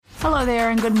Hello there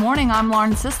and good morning. I'm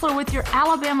Lauren Sisler with your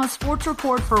Alabama Sports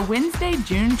Report for Wednesday,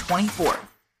 June 24th.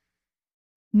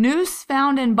 Noose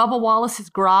found in Bubba Wallace's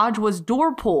garage was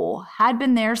door pull, had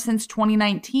been there since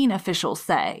 2019, officials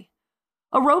say.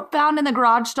 A rope found in the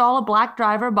garage stall of black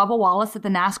driver Bubba Wallace at the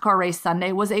NASCAR race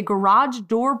Sunday was a garage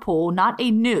door pull, not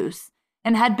a noose,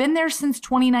 and had been there since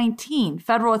 2019,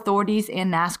 federal authorities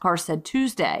and NASCAR said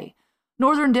Tuesday.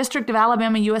 Northern District of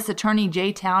Alabama U.S. Attorney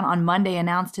Jay Town on Monday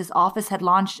announced his office had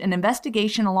launched an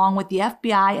investigation along with the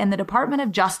FBI and the Department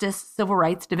of Justice Civil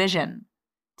Rights Division.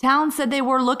 Town said they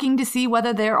were looking to see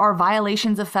whether there are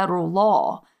violations of federal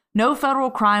law. No federal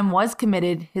crime was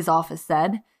committed, his office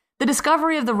said. The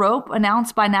discovery of the rope,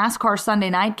 announced by NASCAR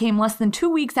Sunday night, came less than 2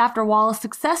 weeks after Wallace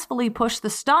successfully pushed the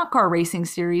stock car racing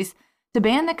series to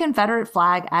ban the Confederate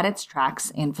flag at its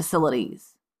tracks and facilities.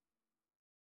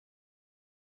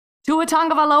 Tua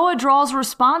Tagovailoa draws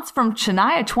response from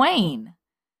Shania Twain.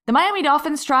 The Miami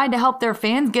Dolphins tried to help their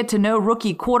fans get to know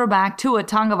rookie quarterback Tua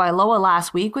Tagovailoa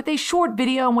last week with a short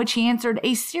video in which he answered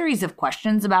a series of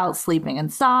questions about sleeping in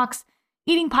socks,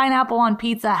 eating pineapple on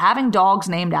pizza, having dogs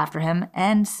named after him,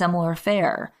 and similar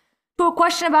fare. To a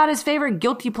question about his favorite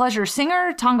guilty pleasure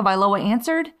singer, Tagovailoa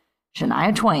answered,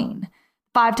 Shania Twain.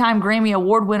 Five-time Grammy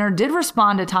Award winner did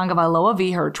respond to Tagovailoa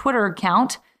via her Twitter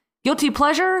account. Guilty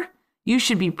pleasure? You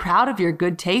should be proud of your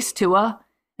good taste, Tua.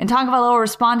 And Tagovailoa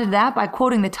responded to that by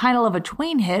quoting the title of a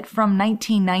Twain hit from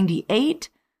 1998,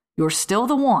 You're Still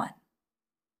the One.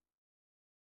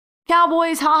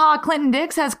 Cowboys Ha-Ha Clinton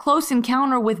Dix has close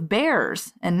encounter with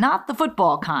bears, and not the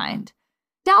football kind.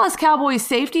 Dallas Cowboys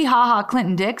safety Ha-Ha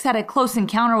Clinton Dix had a close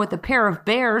encounter with a pair of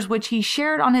bears, which he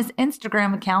shared on his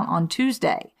Instagram account on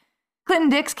Tuesday. Clinton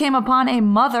Dix came upon a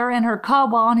mother and her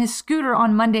cub while on his scooter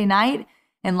on Monday night,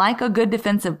 and like a good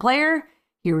defensive player,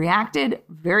 he reacted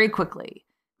very quickly.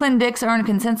 Clinton Dix earned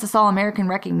consensus All-American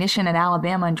recognition at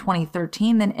Alabama in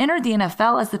 2013, then entered the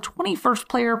NFL as the 21st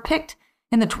player picked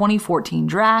in the 2014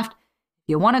 draft. If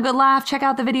you want a good laugh, check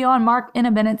out the video on Mark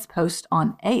Bennett's post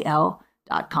on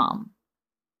AL.com.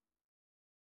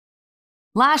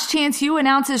 Last Chance U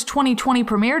announces 2020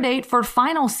 premiere date for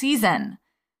final season.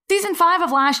 Season 5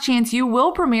 of Last Chance U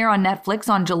will premiere on Netflix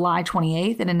on July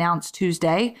 28th, it announced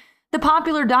Tuesday. The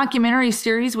popular documentary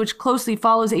series, which closely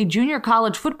follows a junior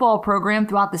college football program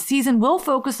throughout the season, will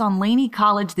focus on Laney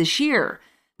College this year.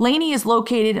 Laney is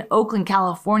located in Oakland,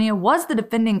 California, was the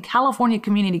defending California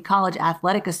Community College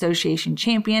Athletic Association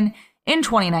champion in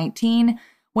 2019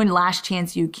 when Last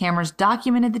Chance U cameras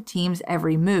documented the team's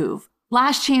every move.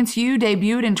 Last Chance U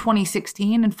debuted in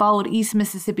 2016 and followed East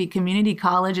Mississippi Community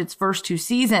College its first 2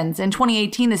 seasons. In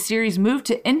 2018, the series moved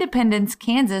to Independence,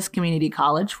 Kansas Community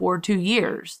College for 2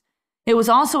 years. It was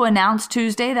also announced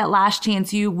Tuesday that Last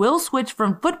Chance U will switch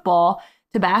from football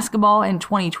to basketball in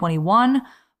 2021,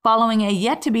 following a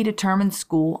yet-to-be-determined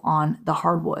school on the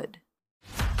hardwood.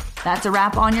 That's a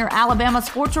wrap on your Alabama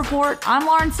Sports Report. I'm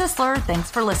Lauren Sisler.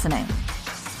 Thanks for listening.